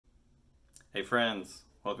Hey friends,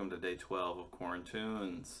 welcome to day 12 of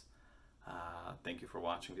QuaranTunes. Thank you for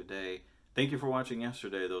watching today. Thank you for watching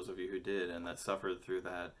yesterday, those of you who did and that suffered through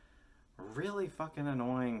that really fucking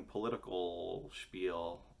annoying political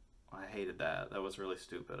spiel. I hated that. That was really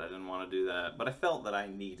stupid. I didn't want to do that, but I felt that I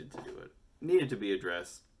needed to do it. Needed to be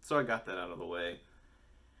addressed, so I got that out of the way.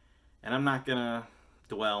 And I'm not gonna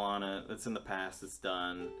dwell on it. It's in the past, it's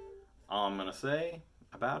done. All I'm gonna say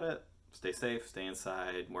about it, stay safe, stay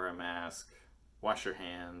inside, wear a mask, wash your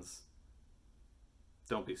hands,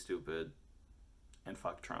 don't be stupid, and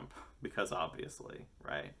fuck Trump, because obviously,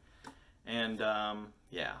 right? And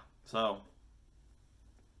yeah, so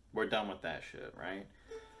we're done with that shit, right?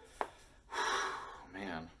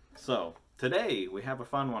 Man, so today we have a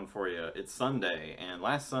fun one for you. It's Sunday, and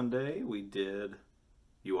last Sunday we did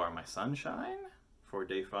You Are My Sunshine for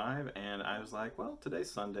day 5, and I was like, well, today's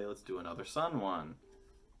Sunday, let's do another Sun one.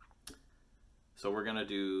 So we're gonna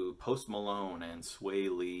do Post Malone and Sway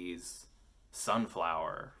Lee's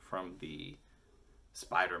Sunflower from the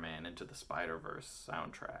Spider-Man Into the Spider-Verse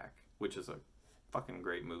soundtrack, which is a fucking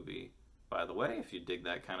great movie, by the way, if you dig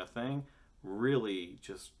that kind of thing. Really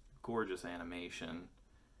just gorgeous animation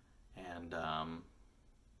and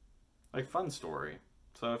like fun story.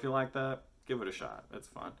 So if you like that, give it a shot. It's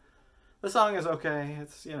fun. The song is okay.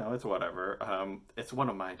 It's, you know, it's whatever. It's one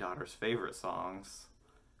of my daughter's favorite songs.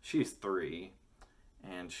 She's 3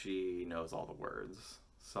 and she knows all the words.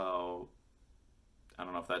 So I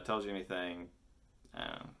don't know if that tells you anything.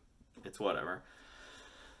 It's whatever.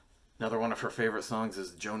 Another one of her favorite songs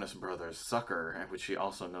is Jonas Brothers' Sucker, which she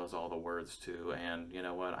also knows all the words to. And you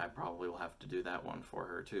know what? I probably will have to do that one for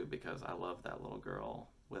her too, because I love that little girl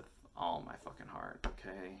with all my fucking heart,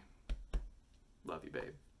 okay? Love you,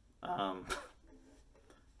 babe.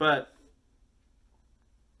 But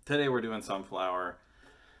today we're doing Sunflower.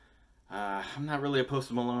 I'm not really a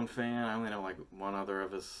Post Malone fan. I only know like one other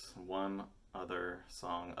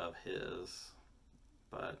song of his.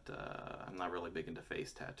 But I'm not really big into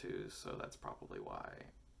face tattoos, so that's probably why.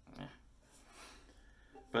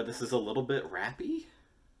 But this is a little bit rappy,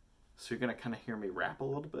 so you're gonna kind of hear me rap a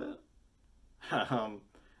little bit.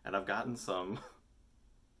 And I've gotten some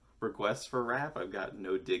requests for rap. I've got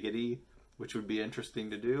No Diggity, which would be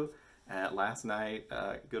interesting to do. Last night,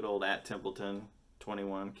 good old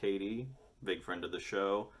 @Templeton21 Katie, big friend of the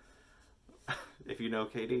show. If you know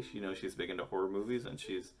Katie, you know she's big into horror movies, and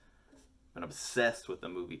she's been obsessed with the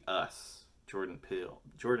movie Us. Jordan Peele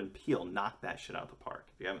knocked that shit out of the park.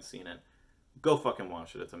 If you haven't seen it, go fucking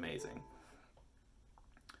watch it. It's amazing.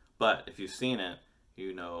 But if you've seen it,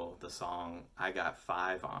 you know the song I Got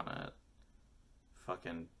 5 on it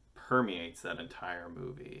fucking permeates that entire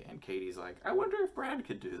movie. And Katie's like, I wonder if Brad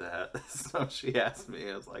could do that. So she asked me.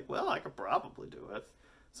 I was like, well, I could probably do it.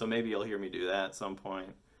 So maybe you'll hear me do that at some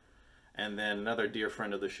point. And then another dear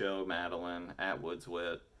friend of the show, Madeline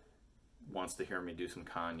 @Woodswit, wants to hear me do some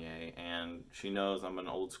Kanye, and she knows I'm an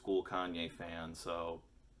old school Kanye fan, so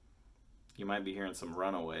you might be hearing some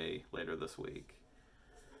Runaway later this week.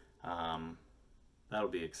 That'll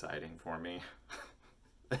be exciting for me.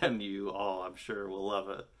 And you all, I'm sure, will love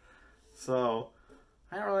it. So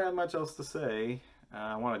I don't really have much else to say.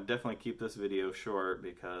 I want to definitely keep this video short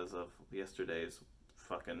because of yesterday's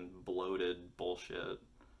fucking bloated bullshit.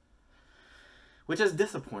 Which is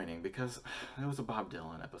disappointing because it was a Bob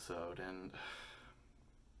Dylan episode and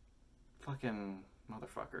fucking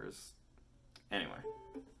motherfuckers. Anyway,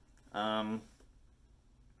 yeah,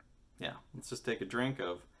 let's just take a drink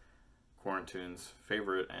of QuaranTune's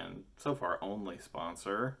favorite and so far only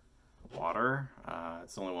sponsor, water.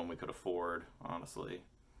 It's the only one we could afford, honestly.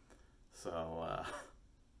 So,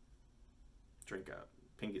 drink up.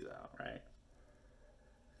 Pinkies out, right?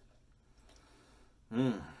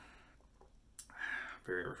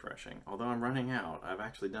 Very refreshing. Although I'm running out. I've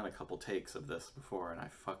actually done a couple takes of this before and I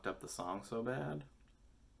fucked up the song so bad.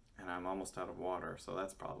 And I'm almost out of water, so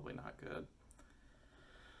that's probably not good.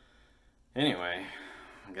 Anyway,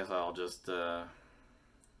 I guess I'll just give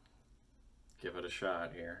it a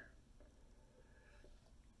shot here.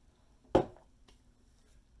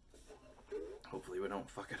 Hopefully we don't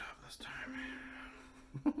fuck it up this time.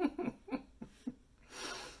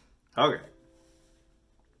 Okay.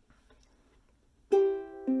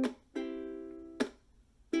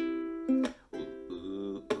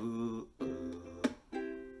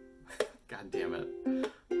 Damn it.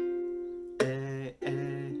 Hey,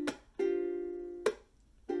 hey.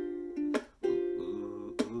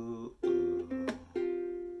 Ooh, ooh, ooh.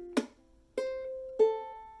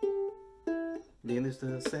 Needless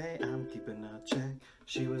to say, I'm keeping a check.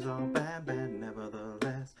 She was all bad,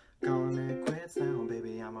 nevertheless. Calling it quits now,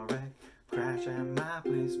 baby, I'm a wreck. Crash at my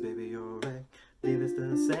place, baby, you're a wreck.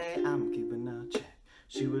 to say I'm keeping a check.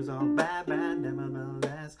 She was all bad, bad,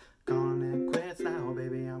 nevertheless. Calling it quits now,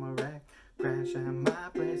 baby, I'm a wreck. Crash at my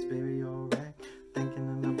place, baby, you're a wreck.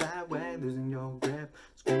 Thinking in a bad way, losing your grip.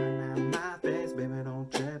 Screaming at my face, baby,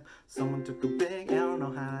 don't trip. Someone took a big L,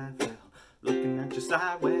 know how I feel. Looking at you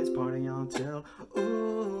sideways, party on till.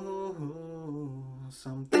 Ooh,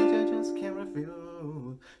 some things you just can't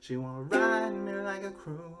refuse. She wanna ride me like a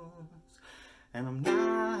cruise, and I'm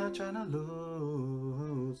not trying to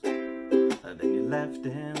lose. And then you left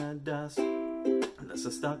in the dust, unless I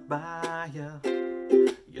stuck by you.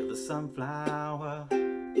 You're the sunflower.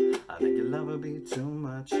 I think your love will be too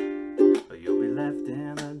much, or you'll be left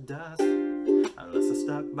in the dust, unless I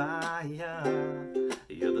stuck by you.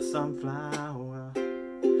 You're the sunflower.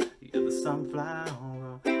 You're the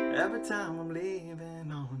sunflower. Every time I'm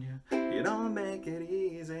leaving on you, you don't make it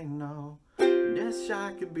easy, no. Yes,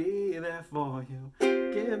 I could be there for you.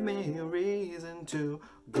 Give me a reason to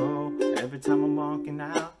go. Every time I'm walking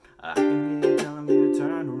out, I can hear you telling me to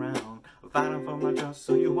turn around. I'm fighting for my trust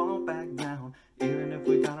so you won't back down. Even if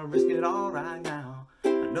we gotta risk it all right now. I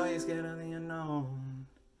know you're scared of the unknown.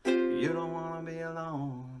 You don't wanna be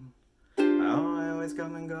alone. I always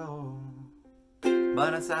come and go,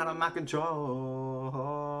 but it's out of my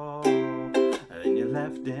control. And then you're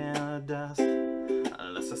left in the dust,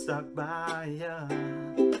 unless I stuck by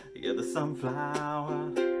you. You're the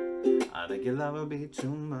sunflower. I think your love will be too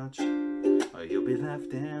much, or you'll be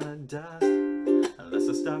left in the dust, unless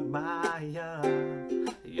I stuck by you.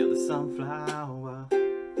 You're the sunflower.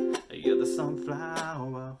 You're the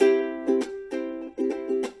sunflower.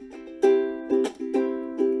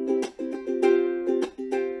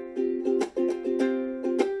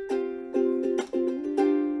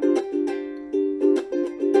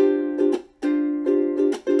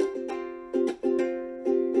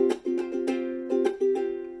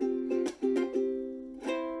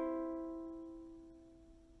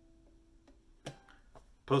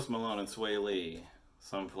 Post Malone and Sway Lee,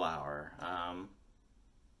 Sunflower.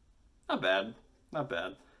 Not bad. Not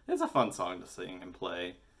bad. It's a fun song to sing and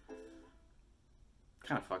play.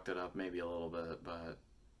 Kind of fucked it up maybe a little bit, but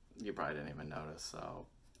you probably didn't even notice, so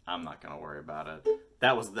I'm not going to worry about it.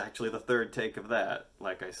 That was actually the third take of that,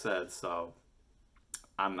 like I said, so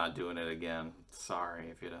I'm not doing it again. Sorry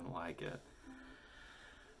if you didn't like it.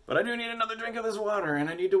 But I do need another drink of this water, and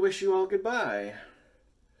I need to wish you all goodbye.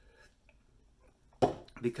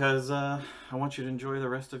 Because I want you to enjoy the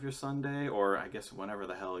rest of your Sunday, or I guess whenever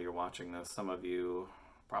the hell you're watching this. Some of you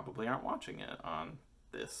probably aren't watching it on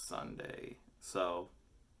this Sunday. So,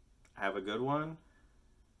 have a good one,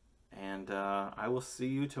 and I will see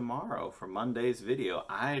you tomorrow for Monday's video.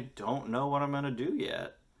 I don't know what I'm going to do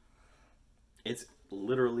yet. It's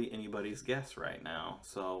literally anybody's guess right now,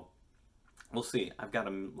 so we'll see. I've got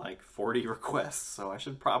like 40 requests, so I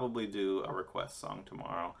should probably do a request song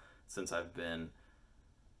tomorrow, since I've been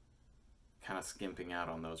kind of skimping out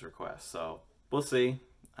on those requests. So we'll see.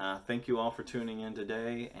 Thank you all for tuning in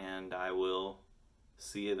today, and I will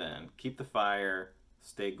see you then. Keep the fire.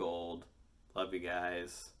 Stay gold. Love you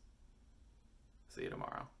guys. See you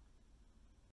tomorrow.